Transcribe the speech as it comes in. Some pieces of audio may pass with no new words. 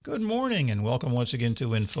Good morning and welcome once again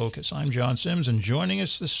to In Focus. I'm John Sims, and joining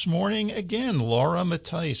us this morning again, Laura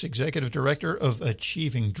Matthijs, Executive Director of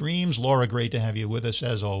Achieving Dreams. Laura, great to have you with us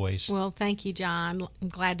as always. Well, thank you, John. I'm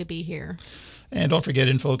glad to be here. And don't forget,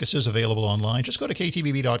 InFocus is available online. Just go to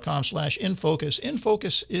ktbb.com/InFocus.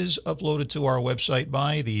 InFocus is uploaded to our website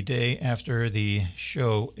by the day after the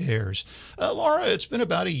show airs. Laura, it's been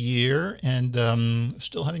about a year and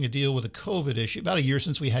still having to deal with a COVID issue. About a year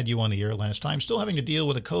since we had you on the air last time. Still having to deal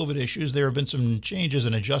with the COVID issues. There have been some changes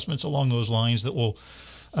and adjustments along those lines that we'll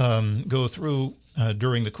go through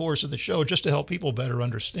during the course of the show, just to help people better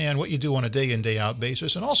understand what you do on a day in, day out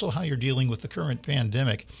basis, and also how you're dealing with the current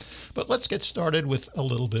pandemic. But let's get started with a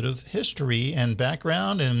little bit of history and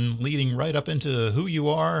background, and leading right up into who you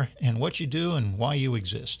are and what you do and why you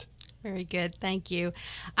exist. Very good. Thank you.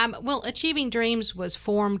 Well, Achieving Dreams was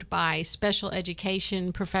formed by special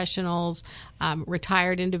education professionals,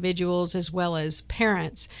 retired individuals, as well as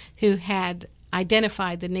parents who had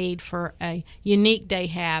identified the need for a unique day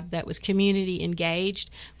hab that was community engaged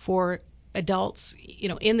for adults,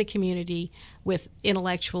 in the community with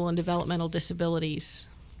intellectual and developmental disabilities.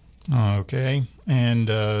 Okay. And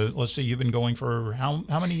let's see, you've been going for how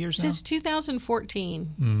many years now? Since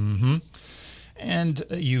 2014. Mm-hmm. And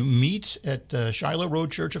you meet at Shiloh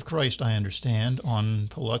Road Church of Christ, I understand, on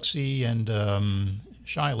Paluxy and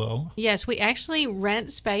Shiloh. Yes, we actually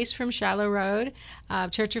rent space from Shiloh Road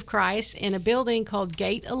Church of Christ in a building called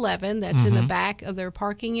Gate 11 that's in the back of their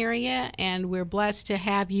parking area, and we're blessed to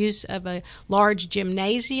have use of a large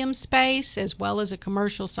gymnasium space as well as a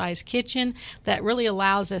commercial-sized kitchen that really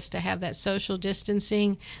allows us to have that social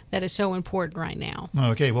distancing that is so important right now.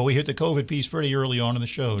 Okay, well, we hit the COVID piece pretty early on in the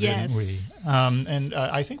show, didn't we? And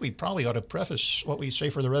I think we probably ought to preface what we say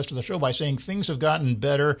for the rest of the show by saying things have gotten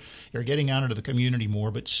better. You're getting out into the community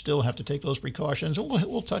more, but still have to take those precautions.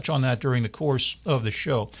 We'll touch on that during the course of the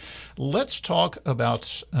show. Let's talk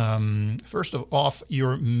about, first off,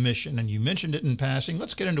 your mission. And you mentioned it in passing.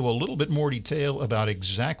 Let's get into a little bit more detail about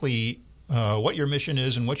exactly what your mission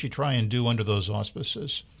is and what you try and do under those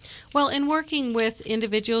auspices. Well, in working with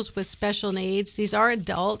individuals with special needs, these are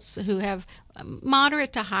adults who have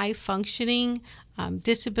moderate to high functioning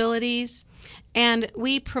disabilities, and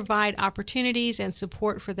we provide opportunities and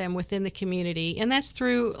support for them within the community, and that's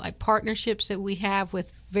through partnerships that we have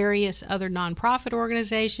with various other nonprofit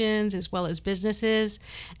organizations as well as businesses,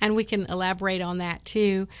 and we can elaborate on that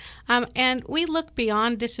too. And we look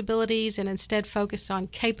beyond disabilities and instead focus on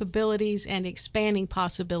capabilities and expanding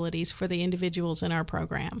possibilities for the individuals in our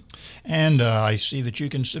program. And I see that you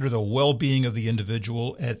consider the well-being of the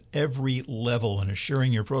individual at every level, and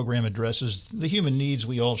assuring your program addresses the human needs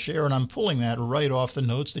we all share. And I'm pulling that right off the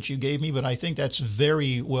notes that you gave me, but I think that's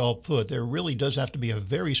very well put. There really does have to be a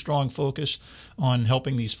very strong focus on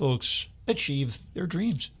helping these folks achieve their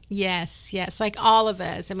dreams. Yes, like all of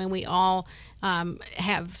us. I mean, we all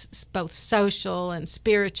have both social and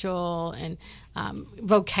spiritual and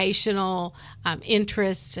vocational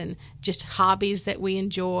interests and just hobbies that we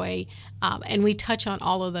enjoy. And we touch on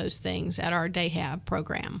all of those things at our Day Hab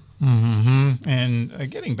program. Mm-hmm.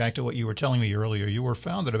 And getting back to what you were telling me earlier, you were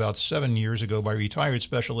founded about 7 years ago by retired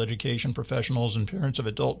special education professionals and parents of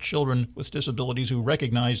adult children with disabilities who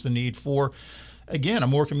recognize the need for, again, a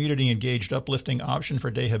more community-engaged, uplifting option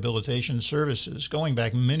for rehabilitation services. Going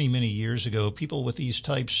back many, many years ago, people with these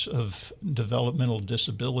types of developmental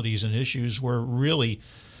disabilities and issues were really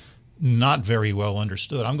not very well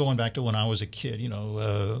understood. I'm going back to when I was a kid,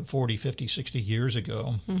 40, 50, 60 years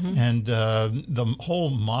ago. Mm-hmm. And the whole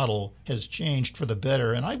model has changed for the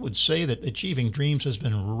better. And I would say that Achieving Dreams has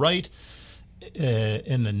been right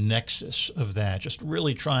in the nexus of that, just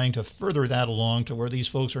really trying to further that along to where these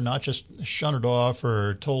folks are not just shunted off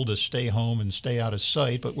or told to stay home and stay out of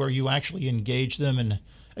sight, but where you actually engage them and,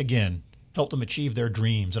 again, help them achieve their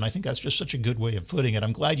dreams. And I think that's just such a good way of putting it.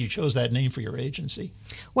 I'm glad you chose that name for your agency.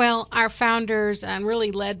 Well, our founders, and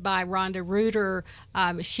really led by Rhonda Reuter,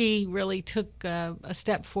 she really took a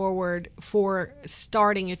step forward for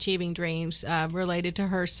starting Achieving Dreams related to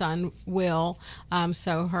her son, Will.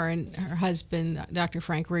 So her and her husband, Dr.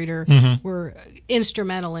 Frank Reuter, were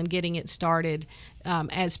instrumental in getting it started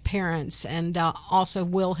as parents. And also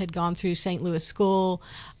Will had gone through St. Louis School,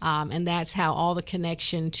 and that's how all the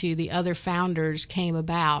connection to the other founders came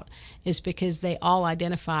about, is because they all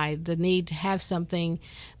identified the need to have something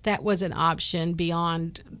that was an option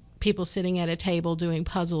beyond people sitting at a table doing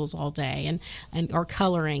puzzles all day and or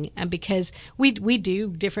coloring. And because we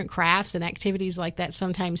do different crafts and activities like that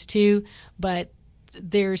sometimes too, but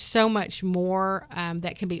there's so much more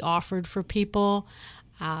that can be offered for people.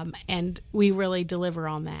 and we really deliver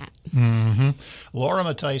on that. Laura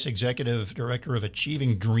Matthijs, Executive Director of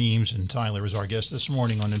Achieving Dreams in Tyler, is our guest this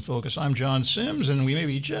morning on In Focus. I'm John Sims, and we may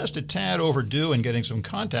be just a tad overdue in getting some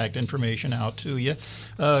contact information out to you.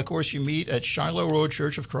 Of course, you meet at Shiloh Road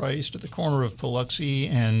Church of Christ at the corner of Biloxi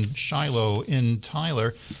and Shiloh in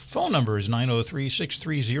Tyler. Phone number is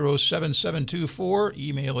 903-630-7724.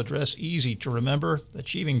 Email address easy to remember,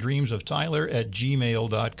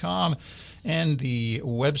 achievingdreamsoftyler@gmail.com. And the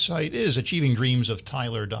website is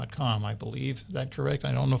achievingdreamsoftyler.com, I believe. Is that correct?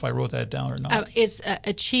 I don't know if I wrote that down or not. It's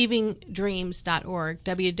achievingdreams.org,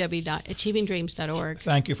 www.achievingdreams.org.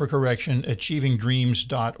 Thank you for correction,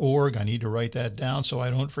 achievingdreams.org. I need to write that down so I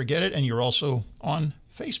don't forget it. And you're also on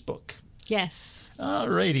Facebook. Yes. All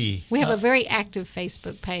righty. We have a very active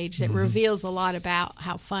Facebook page that reveals a lot about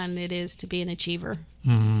how fun it is to be an achiever.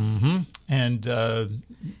 And, of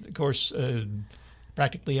course,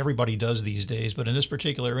 practically everybody does these days, but in this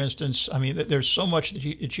particular instance, I mean, there's so much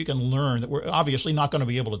that you can learn that we're obviously not going to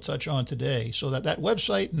be able to touch on today. So that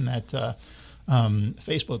website and that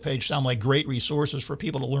Facebook page sound like great resources for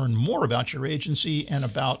people to learn more about your agency and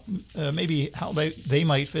about maybe how they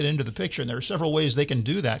might fit into the picture. And there are several ways they can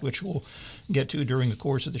do that, which we'll get to during the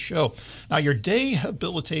course of the show. Now, your day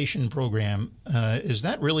habilitation program, is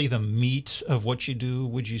that really the meat of what you do,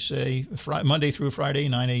 would you say, Monday through Friday,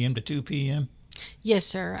 9 a.m. to 2 p.m.? Yes,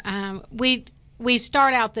 sir. We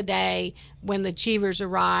start out the day when the achievers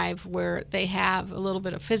arrive, where they have a little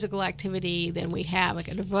bit of physical activity. Then we have like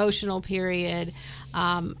a devotional period,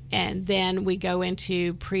 and then we go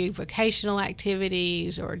into pre-vocational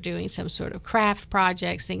activities or doing some sort of craft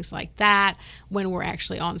projects, things like that, when we're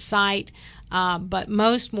actually on site. But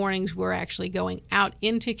most mornings we're actually going out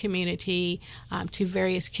into community to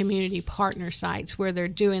various community partner sites where they're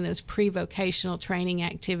doing those pre-vocational training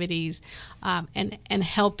activities and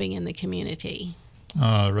helping in the community.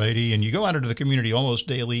 All righty, and you go out into the community almost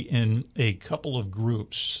daily in a couple of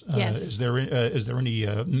groups. Yes. Is there any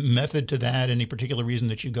method to that? Any particular reason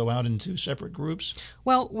that you go out into separate groups?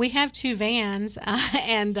 Well, we have 2 vans,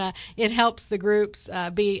 and it helps the groups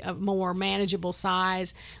be a more manageable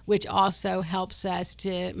size, which also helps us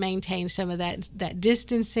to maintain some of that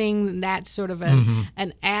distancing. And that's sort of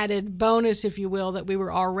an added bonus, if you will, that we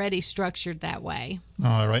were already structured that way.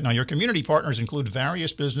 All right. Now, your community partners include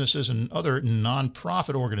various businesses and other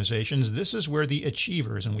nonprofit organizations. This is where the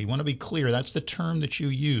achievers, and we want to be clear, that's the term that you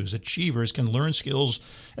use. Achievers can learn skills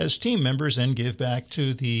as team members and give back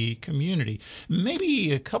to the community.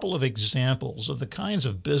 Maybe a couple of examples of the kinds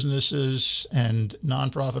of businesses and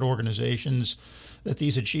nonprofit organizations that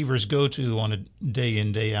these achievers go to on a day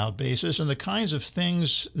in, day out basis, and the kinds of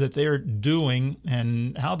things that they're doing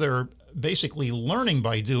and how they're basically learning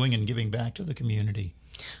by doing and giving back to the community.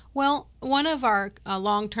 Well, one of our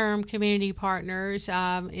long-term community partners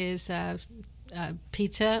is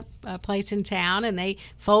pizza place in town, and they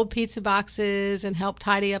fold pizza boxes and help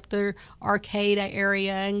tidy up their arcade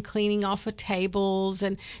area and cleaning off of tables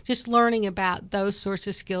and just learning about those sorts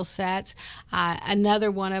of skill sets.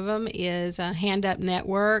 Another one of them is a Hand Up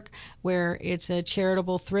Network, where it's a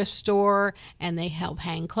charitable thrift store, and they help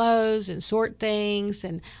hang clothes and sort things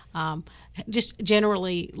and just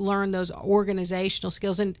generally learn those organizational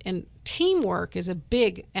skills. And teamwork is a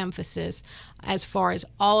big emphasis as far as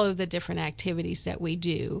all of the different activities that we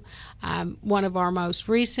do. One of our most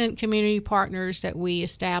recent community partners that we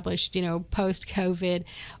established, post-COVID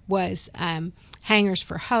was Hangers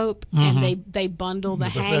for Hope, and they bundle the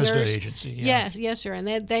hangers. Bethesda agency, yeah. Yes, sir.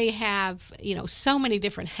 And they have so many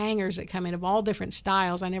different hangers that come in of all different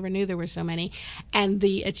styles. I never knew there were so many, and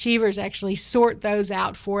the achievers actually sort those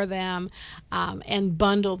out for them and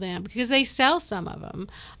bundle them, because they sell some of them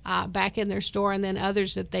back in their store, and then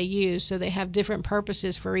others that they use. So they have different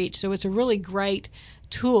purposes for each. So it's a really great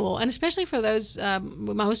tool, and especially for those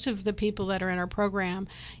most of the people that are in our program,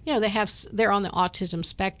 they're on the autism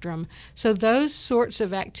spectrum, so those sorts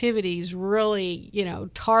of activities really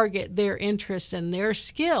target their interests and their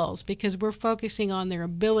skills, because we're focusing on their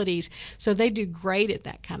abilities, so they do great at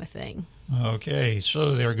that kind of thing. Okay,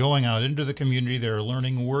 so they're going out into the community, they're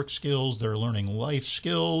learning work skills, they're learning life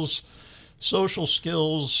skills, social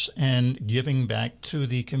skills, and giving back to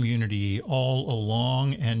the community all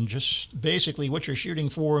along. And just basically what you're shooting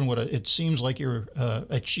for and what it seems like you're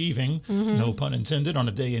achieving, no pun intended, on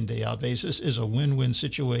a day-in, day-out basis is a win-win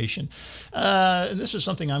situation. And this is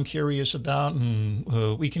something I'm curious about,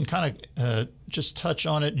 and we can kind of just touch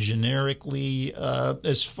on it generically.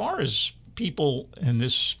 As far as people in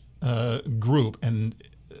this group, and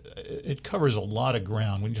it covers a lot of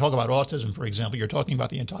ground. When you talk about autism, for example, you're talking about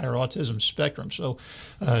the entire autism spectrum. So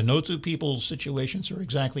no two people's situations are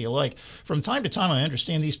exactly alike. From time to time, I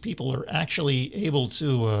understand these people are actually able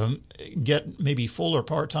to get maybe full or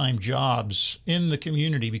part-time jobs in the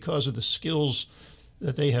community because of the skills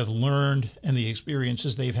that they have learned and the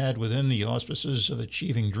experiences they've had within the auspices of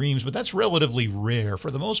Achieving Dreams. But that's relatively rare. For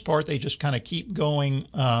the most part, they just kind of keep going,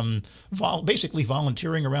 basically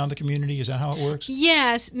volunteering around the community. Is that how it works?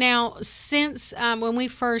 Yes. Now, since when we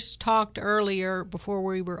first talked earlier, before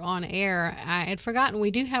we were on air, I had forgotten we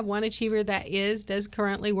do have one achiever that does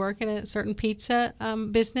currently work in a certain pizza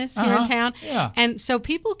business here in town. Yeah. And so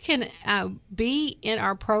people can be in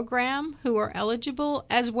our program who are eligible,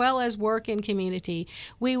 as well as work in community.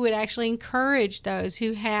 We would actually encourage those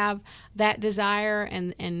who have that desire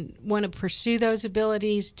and want to pursue those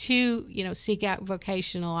abilities to, seek out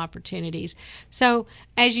vocational opportunities. So,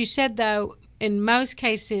 as you said, though, in most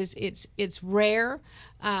cases it's rare,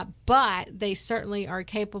 but they certainly are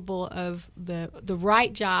capable of the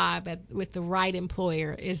right job with the right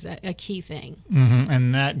employer is a key thing. Mm-hmm.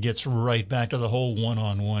 And that gets right back to the whole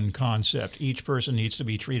one-on-one concept. Each person needs to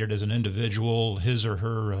be treated as an individual, his or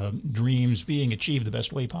her dreams being achieved the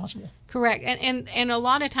best way possible. Correct. And a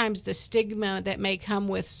lot of times the stigma that may come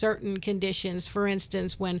with certain conditions, for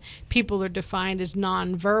instance, when people are defined as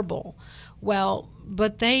nonverbal,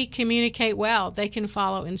 but they communicate well. They can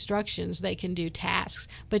follow instructions. They can do tasks.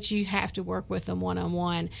 But you have to work with them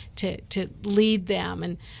one-on-one to lead them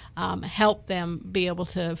and help them be able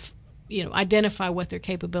to, identify what their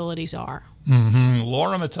capabilities are. Mm-hmm.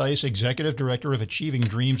 Laura Matthijs, Executive Director of Achieving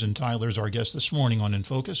Dreams in Tyler, is our guest this morning on In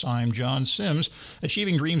Focus. I'm John Sims.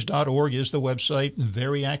 AchievingDreams.org is the website.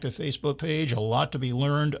 Very active Facebook page. A lot to be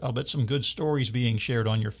learned. I'll bet some good stories being shared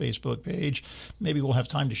on your Facebook page. Maybe we'll have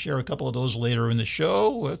time to share a couple of those later in the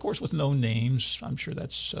show, of course, with no names. I'm sure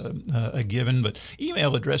that's a given. But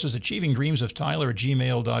email address is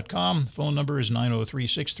achievingdreamsoftyler@gmail.com. Phone number is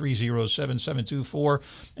 903-630-7724.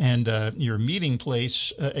 And your meeting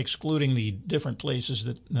place, excluding the different places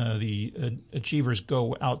that the achievers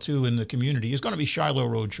go out to in the community, is going to be Shiloh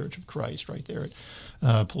Road Church of Christ right there at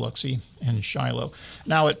Paluxy and Shiloh.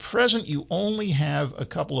 Now, at present, you only have a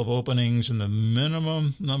couple of openings, and the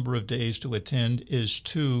minimum number of days to attend is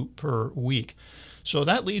 2 per week. So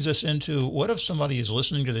that leads us into, what if somebody is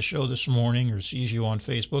listening to the show this morning or sees you on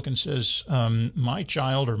Facebook and says, my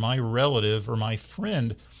child or my relative or my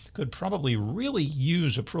friend could probably really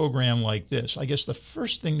use a program like this. I guess the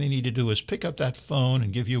first thing they need to do is pick up that phone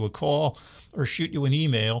and give you a call or shoot you an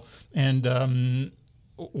email. And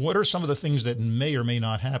what are some of the things that may or may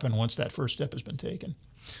not happen once that first step has been taken?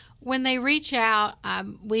 When they reach out,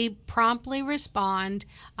 we promptly respond.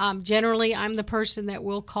 Generally, I'm the person that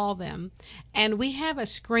will call them. And we have a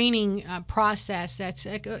screening process that's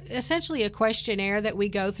essentially a questionnaire that we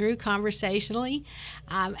go through conversationally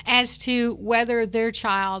as to whether their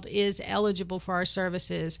child is eligible for our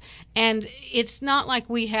services. And it's not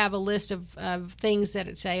like we have a list of things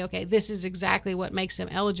that say, okay, this is exactly what makes them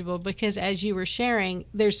eligible, because as you were sharing,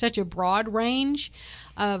 there's such a broad range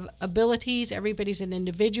of abilities. Everybody's an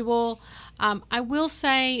individual. I will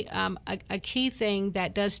say a key thing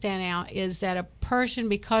that does stand out is that a person,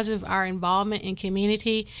 because of our involvement in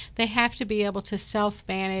community, they have to be able to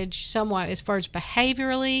self-manage somewhat as far as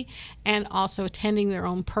behaviorally and also attending their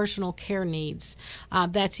own personal care needs.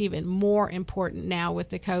 That's even more important now with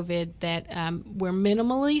the COVID, that we're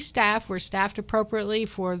minimally staffed. We're staffed appropriately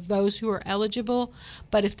for those who are eligible.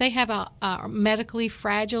 But if they have medically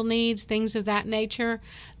fragile needs, things of that nature,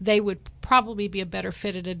 they would probably be a better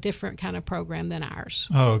fit at a different kind of program than ours.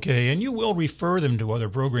 Okay, and you will refer them to other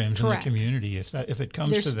programs Correct. in the community if it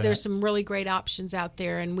comes to that. There's some really great options out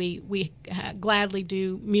there, and we gladly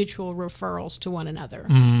do mutual referrals to one another.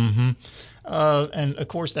 Mm-hmm. And of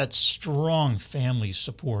course, that's strong family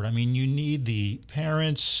support. I mean, you need the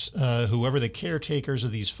parents, whoever the caretakers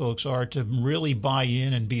of these folks are, to really buy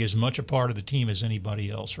in and be as much a part of the team as anybody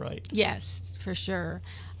else, right? Yes, for sure.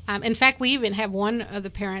 In fact, we even have one of the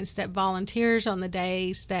parents that volunteers on the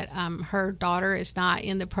days that her daughter is not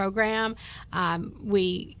in the program.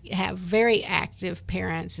 We have very active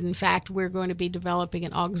parents. In fact, we're going to be developing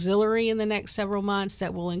an auxiliary in the next several months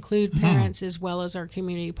that will include parents as well as our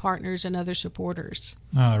community partners and other supporters.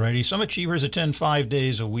 All righty. Some achievers attend 5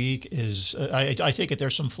 days a week. I take it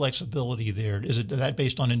there's some flexibility there. Is it that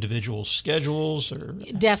based on individual schedules? Or?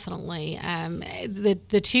 Definitely.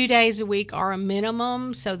 The 2 days a week are a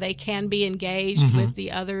minimum, so they can be engaged with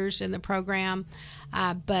the others in the program.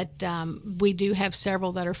 but we do have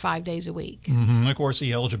several that are 5 days a week. Mm-hmm. Of course,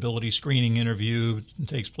 the eligibility screening interview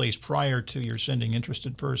takes place prior to your sending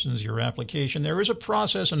interested persons your application. There is a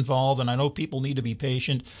process involved, and I know people need to be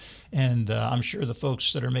patient. And I'm sure the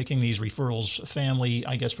folks that are making these referrals, family,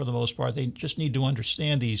 I guess for the most part, they just need to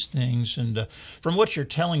understand these things. And from what you're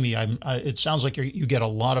telling me, it sounds like you get a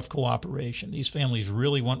lot of cooperation. These families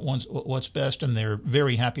really want what's best, and they're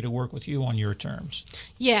very happy to work with you on your terms.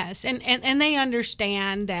 Yes, and they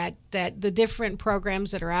understand that the different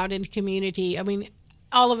programs that are out in the community, I mean,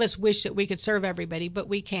 all of us wish that we could serve everybody, but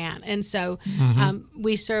we can't. And so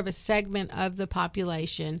we serve a segment of the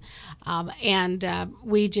population, and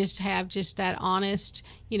we just have just that honest,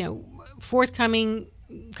 forthcoming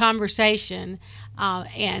conversation,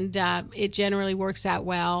 and it generally works out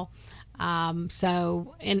well.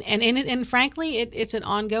 So, and frankly, it's an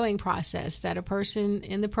ongoing process that a person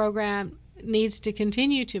in the program needs to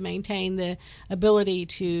continue to maintain the ability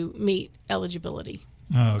to meet eligibility.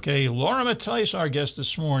 Okay, Laura Mattice, our guest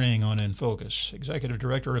this morning on In Focus, Executive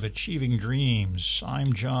Director of Achieving Dreams.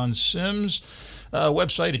 I'm John Sims.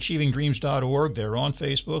 Website, achievingdreams.org. They're on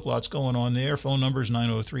Facebook. Lots going on there. Phone number is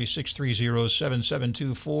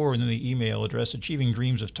 903-630-7724. And then the email address,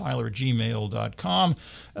 achievingdreamsoftyler@gmail.com.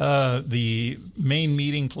 The main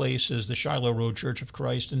meeting place is the Shiloh Road Church of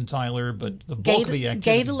Christ in Tyler, but the bulk of the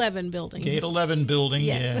activity... Gate 11 building. Gate 11 building,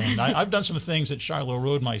 yes. Yeah. And I've done some things at Shiloh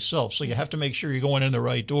Road myself, so you have to make sure you're going in the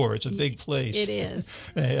right door. It's a big place. It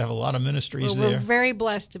is. They have a lot of ministries there. We're very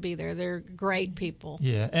blessed to be there. They're great people.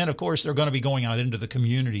 Yeah, and of course they're going to be going out into the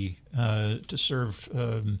community to serve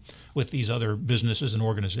with these other businesses and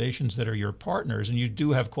organizations that are your partners, and you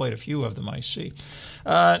do have quite a few of them, I see.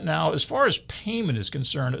 Now, as far as payment is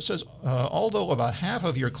concerned, it says, although about half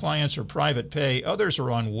of your clients are private pay, others are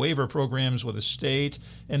on waiver programs with the state,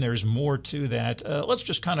 and there's more to that. Let's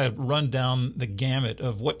just kind of run down the gamut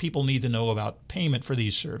of what people need to know about payment for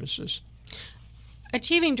these services.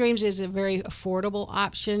 Achieving Dreams is a very affordable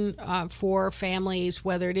option for families,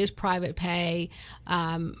 whether it is private pay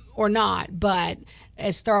or not. But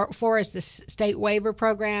as far as the state waiver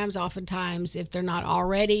programs, oftentimes if they're not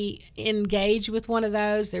already engaged with one of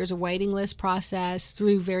those, there's a waiting list process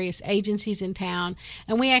through various agencies in town.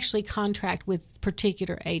 And we actually contract with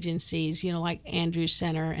particular agencies, like Andrews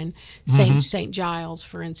Center and St. Giles,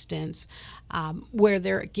 for instance, where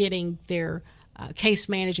they're getting their case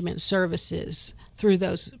management services through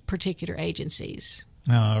those particular agencies.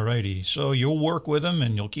 All righty. So you'll work with them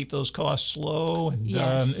and you'll keep those costs low. And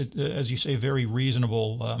yes. As you say, very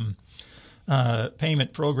reasonable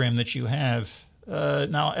payment program that you have.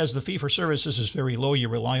 Now, as the fee for services is very low, you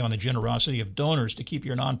rely on the generosity of donors to keep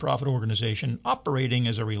your nonprofit organization operating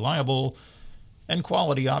as a reliable and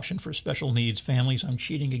quality option for special needs families. I'm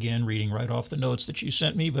cheating again, reading right off the notes that you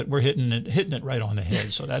sent me, but we're hitting it right on the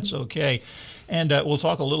head, so that's okay. And we'll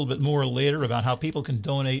talk a little bit more later about how people can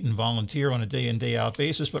donate and volunteer on a day-in, day-out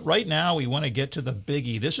basis. But right now, we want to get to the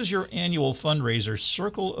biggie. This is your annual fundraiser,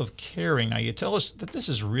 Circle of Caring. Now, you tell us that this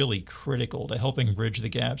is really critical to helping bridge the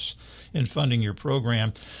gaps in funding your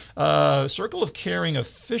program. Circle of Caring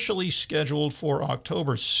officially scheduled for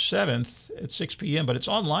October 7th at 6 p.m., but it's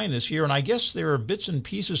online this year, and I guess there are bits and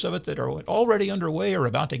pieces of it that are already underway or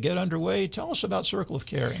about to get underway. Tell us about Circle of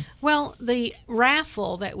Caring. Well, the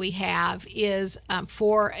raffle that we have is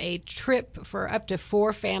for a trip for up to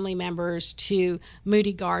 4 family members to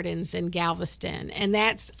Moody Gardens in Galveston, and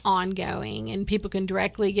that's ongoing, and people can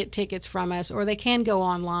directly get tickets from us, or they can go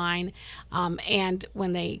online, and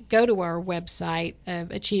when they go to our website of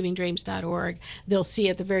achievingdreams.org, they'll see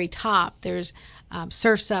at the very top there's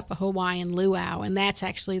Surfs Up a Hawaiian Luau, and that's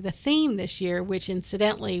actually the theme this year, which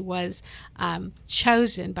incidentally was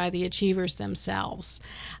chosen by the achievers themselves.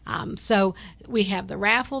 So we have the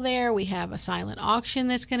raffle there. We have a silent auction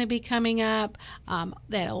that's going to be coming up.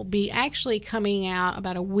 That'll be actually coming out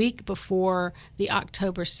about a week before the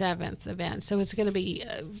October 7th event. So it's going to be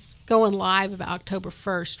going live about October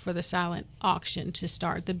 1st for the silent auction to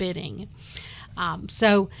start the bidding.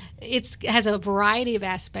 So it has a variety of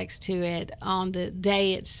aspects to it. On the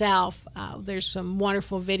day itself, there's some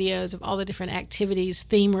wonderful videos of all the different activities,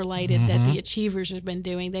 theme-related, that the achievers have been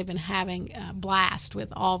doing. They've been having a blast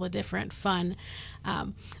with all the different fun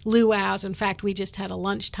luau's. In fact, we just had a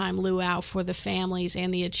lunchtime luau for the families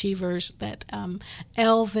and the achievers that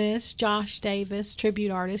Elvis, Josh Davis,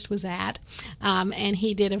 tribute artist, was at, and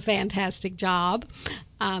he did a fantastic job.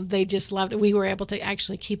 They just loved it. We were able to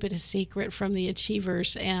actually keep it a secret from the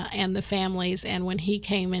achievers and the families, and when he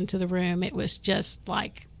came into the room, it was just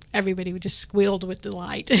like everybody would just squealed with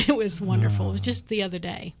delight. It was wonderful. It was just the other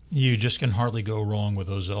day. You just can hardly go wrong with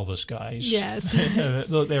those Elvis guys. Yes.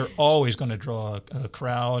 They're always going to draw a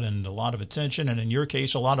crowd and a lot of attention, and in your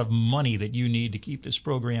case, a lot of money that you need to keep this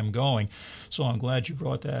program going. So I'm glad you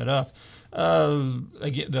brought that up.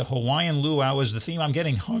 Again, the Hawaiian Luau is the theme. I'm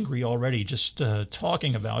getting hungry already just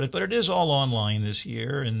talking about it, but it is all online this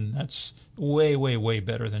year, and that's way, way, way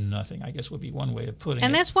better than nothing, I guess would be one way of putting it.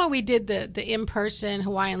 And that's why we did the in-person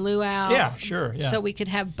Hawaiian Luau. Yeah, sure. Yeah. So we could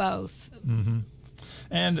have both. Mm-hmm.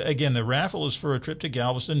 And again, the raffle is for a trip to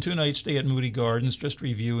Galveston, 2-night stay at Moody Gardens, just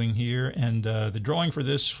reviewing here. And the drawing for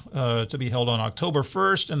this to be held on October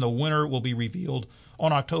 1st, and the winner will be revealed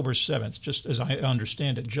on October 7th, just as I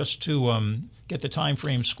understand it, just to get the time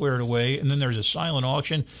frame squared away. And then there's a silent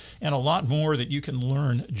auction and a lot more that you can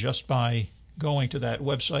learn just by going to that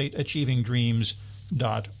website,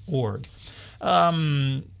 achievingdreams.org.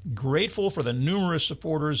 Grateful for the numerous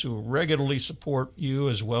supporters who regularly support you,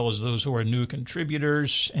 as well as those who are new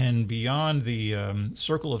contributors. And beyond the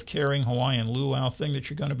Circle of Caring Hawaiian Luau thing that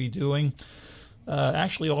you're going to be doing,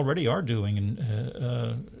 actually already are doing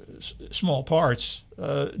in small parts,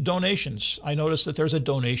 donations. I noticed that there's a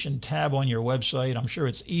donation tab on your website. I'm sure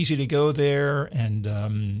it's easy to go there.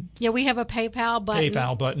 And we have a PayPal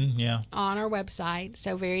button. Yeah. On our website,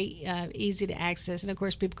 so very easy to access. And of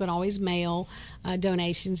course, people can always mail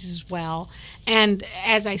donations as well. And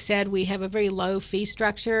as I said, we have a very low fee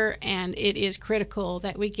structure, and it is critical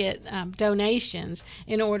that we get donations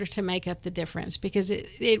in order to make up the difference, because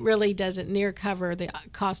it really doesn't near cover the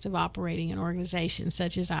cost of operating an organization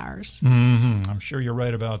such as ours. Mm-hmm. I'm sure you're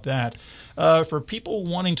right about that. For people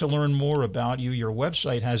wanting to learn more about you, your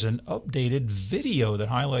website has an updated video that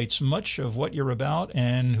highlights much of what you're about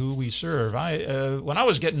and who we serve. When I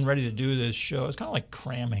was getting ready to do this show, it's kind of like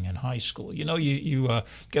cramming in high school. You know, you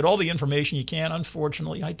get all the information you can.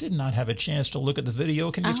 Unfortunately, I did not have a chance to look at the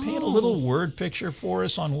video. Can you paint a little word picture for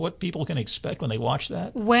us on what people can expect when they watch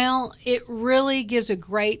that? Well, it really gives a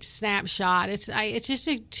great snapshot. It's just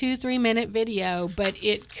a 2-3 minute video, but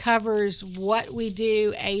it covers what we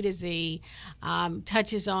do A to Z.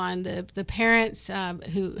 Touches on the parents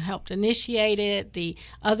who helped initiate it, the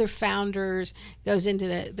other founders, goes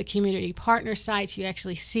into the community partner sites. You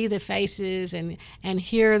actually see the faces and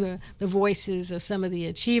hear the voices of some of the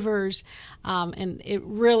achievers, and it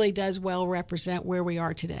really does well represent where we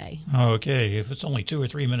are today. Okay, if it's only 2 or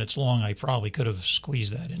 3 minutes long, I probably could have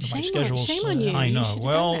squeezed that into my schedule. Shame on you. I know.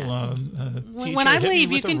 Well, when I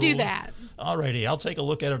leave, you can do that. All righty, I'll take a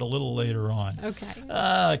look at it a little later on. Okay.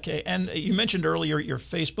 Okay, and you mentioned earlier your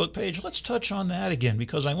Facebook page. Let's touch on that again,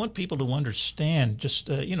 because I want people to understand just,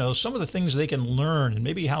 some of the things they can learn, and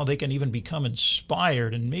maybe how they can even become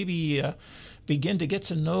inspired, and maybe begin to get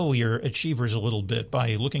to know your achievers a little bit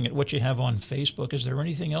by looking at what you have on Facebook. Is there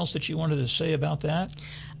anything else that you wanted to say about that?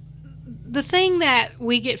 The thing that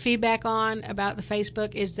we get feedback on about the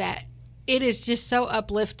Facebook is that it is just so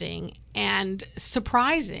uplifting and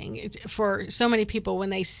surprising for so many people when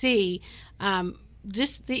they see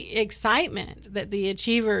just the excitement that the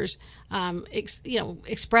achievers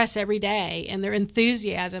express every day, and their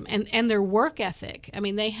enthusiasm and their work ethic. I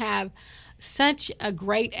mean, they have such a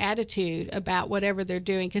great attitude about whatever they're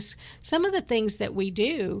doing, because some of the things that we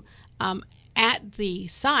do at the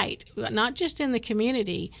site, not just in the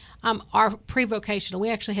community, are pre-vocational. We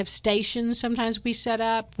actually have stations sometimes we set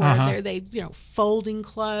up where they folding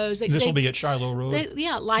clothes. This will be at Shiloh Road?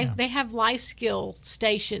 They have life skill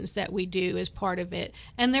stations that we do as part of it.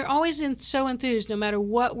 And they're always so enthused no matter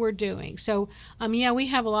what we're doing. So, we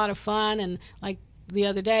have a lot of fun, and like the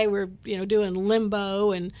other day we're doing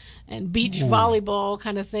limbo and beach volleyball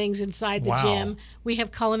kind of things inside the gym. We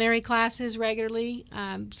have culinary classes regularly,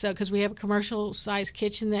 because we have a commercial sized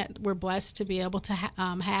kitchen that we're blessed to be able to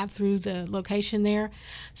have through the location there.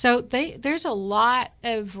 So there's a lot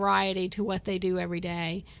of variety to what they do every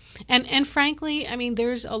day, and frankly, I mean,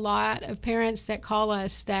 there's a lot of parents that call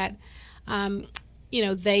us that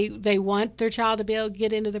they want their child to be able to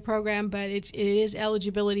get into the program, but it is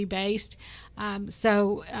eligibility based.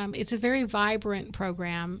 So it's a very vibrant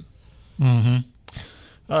program. Mm-hmm.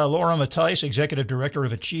 Laura Matthijs, Executive Director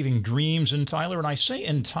of Achieving Dreams in Tyler. And I say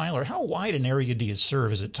in Tyler, how wide an area do you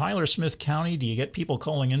serve? Is it Tyler, Smith County? Do you get people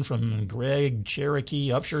calling in from Gregg, Cherokee,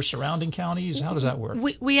 Upshur, surrounding counties? How does that work?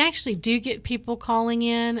 We actually do get people calling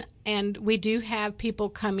in, and we do have people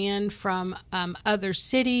come in from other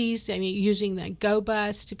cities, using the Go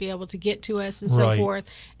Bus to be able to get to us and so forth.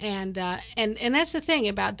 And that's the thing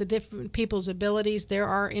about the different people's abilities. There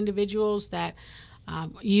are individuals that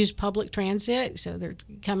use public transit, so they're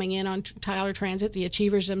coming in on Tyler Transit, the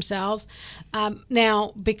achievers themselves.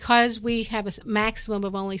 Now, because we have a maximum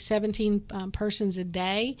of only 17 persons a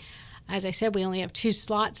day, as I said, we only have 2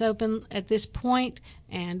 slots open at this point,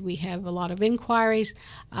 and we have a lot of inquiries.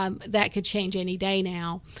 That could change any day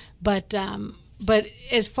now. But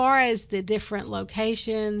as far as the different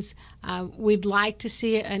locations, we'd like to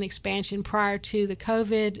see an expansion. Prior to the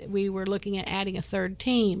COVID, we were looking at adding a 3rd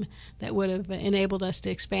team that would have enabled us to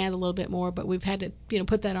expand a little bit more, but we've had to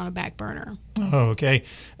put that on a back burner. Okay.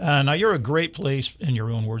 Now, you're a great place, in your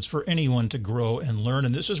own words, for anyone to grow and learn,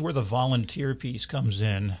 and this is where the volunteer piece comes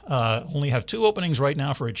in. Only have 2 openings right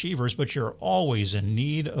now for achievers, but you're always in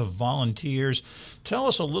need of volunteers. Tell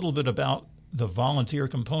us a little bit about the volunteer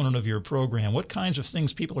component of your program. What kinds of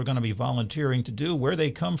things people are going to be volunteering to do, where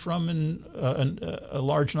they come from in a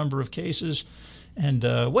large number of cases, and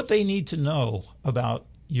what they need to know about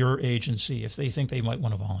your agency if they think they might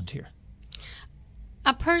want to volunteer.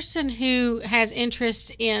 A person who has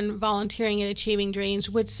interest in volunteering at Achieving Dreams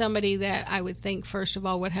would somebody that I would think, first of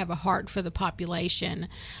all, would have a heart for the population,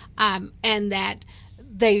 and that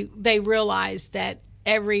they realize that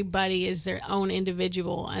everybody is their own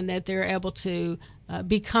individual, and that they're able to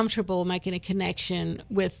be comfortable making a connection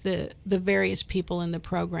with the various people in the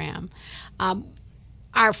program.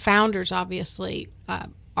 Our founders, obviously,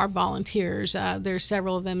 are volunteers. There's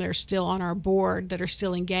several of them that are still on our board that are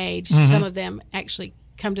still engaged. Mm-hmm. Some of them actually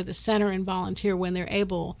come to the center and volunteer when they're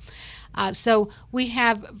able. So we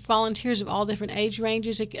have volunteers of all different age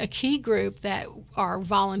ranges. A key group that are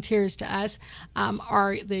volunteers to us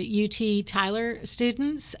are the UT Tyler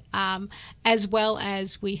students, as well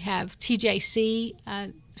as we have TJC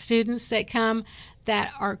students that come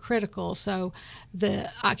that are critical. So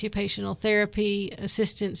the occupational therapy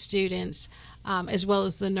assistant students, as well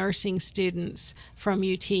as the nursing students from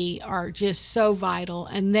UT, are just so vital,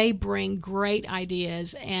 and they bring great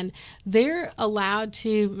ideas, and they're allowed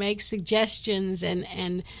to make suggestions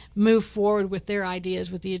and move forward with their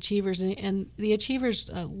ideas with the achievers, and the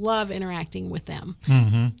achievers love interacting with them.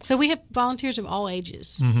 Mm-hmm. So we have volunteers of all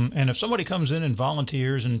ages. Mm-hmm. And if somebody comes in and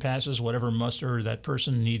volunteers and passes whatever muster that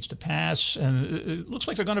person needs to pass, and it looks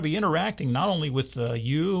like they're going to be interacting not only with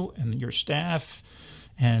you and your staff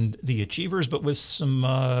and the achievers, but with some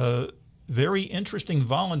very interesting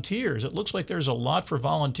volunteers. It looks like there's a lot for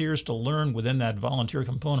volunteers to learn within that volunteer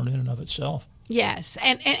component in and of itself. Yes,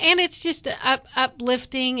 and it's just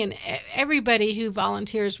uplifting, and everybody who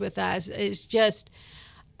volunteers with us is just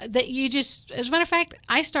that you just, as a matter of fact,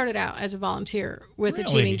 I started out as a volunteer with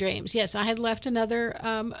Achieving Dreams. Yes, I had left another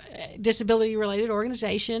disability-related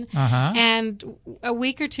organization, and a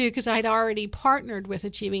week or two, because I had already partnered with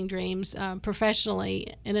Achieving Dreams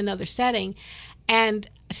professionally in another setting, and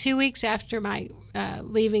 2 weeks after my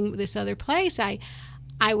leaving this other place, I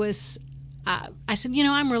said,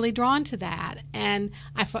 I'm really drawn to that, and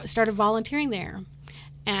I started volunteering there,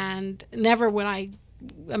 and never would I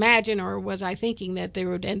imagine, or was I thinking, that there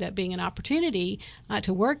would end up being an opportunity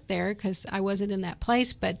to work there, because I wasn't in that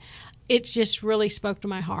place, but it just really spoke to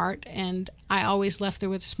my heart, and I always left there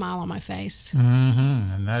with a smile on my face.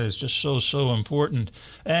 Mm-hmm. And that is just so important.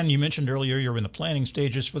 And you mentioned earlier you're in the planning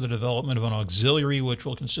stages for the development of an auxiliary, which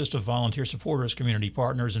will consist of volunteer supporters, community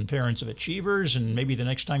partners, and parents of achievers. And maybe the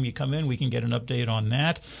next time you come in, we can get an update on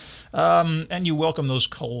that. And you welcome those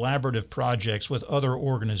collaborative projects with other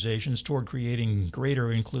organizations toward creating greater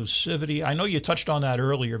inclusivity. I know you touched on that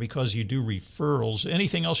earlier because you do referrals.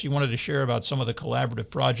 Anything else you wanted to share about some of the collaborative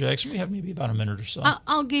projects? We have maybe about a minute or so.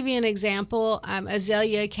 I'll give you an example.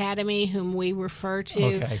 Azalea Academy, whom we refer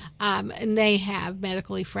to, and they have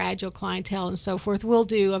medically fragile clientele and so forth. We'll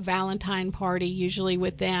do a Valentine party usually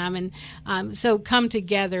with them, and so come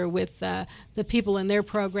together with the people in their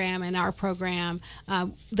program and our program.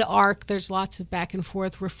 The ARC, there's lots of back and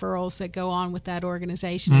forth referrals that go on with that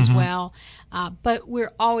organization as well. But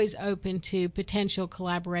we're always open to potential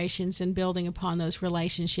collaborations and building upon those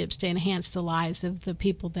relationships to enhance the lives of the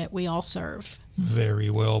people that we all serve. Very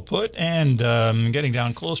well put. And getting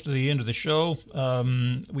down close to the end of the show,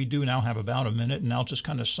 we do now have about a minute, and I'll just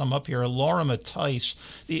kind of sum up here. Laura Mattice,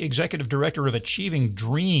 the Executive Director of Achieving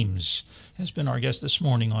Dreams, has been our guest this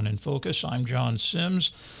morning on In Focus. I'm John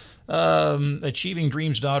Sims.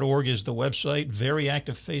 AchievingDreams.org is the website. Very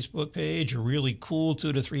active Facebook page. A really cool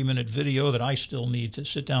 2 to 3 minute video that I still need to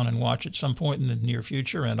sit down and watch at some point in the near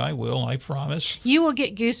future, and I will, I promise. You will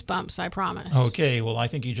get goosebumps, I promise. Okay, well, I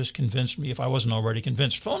think you just convinced me if I wasn't already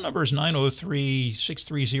convinced. Phone number is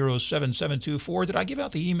 903-630-7724. Did I give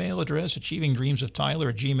out the email address,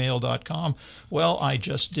 achievingdreamsoftyler@gmail.com? Well, I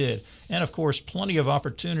just did. And, of course, plenty of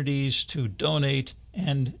opportunities to donate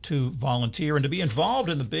and to volunteer and to be involved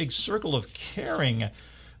in the big circle of caring,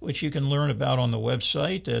 which you can learn about on the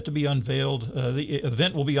website, to be unveiled. The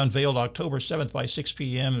event will be unveiled October 7th by 6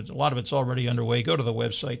 p.m. A lot of it's already underway. Go to the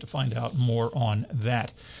website to find out more on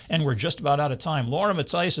that. And we're just about out of time. Laura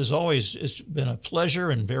Matthijs, as always, it's been a pleasure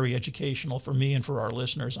and very educational for me and for our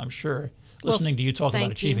listeners, I'm sure, listening to you talk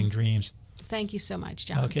about achieving dreams. Thank you so much,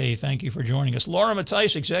 John. Okay, thank you for joining us. Laura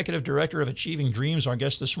Matthijs, Executive Director of Achieving Dreams, our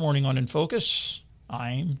guest this morning on In Focus.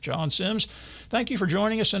 I'm John Sims. Thank you for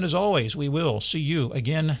joining us, and as always, we will see you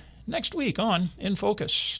again next week on In Focus.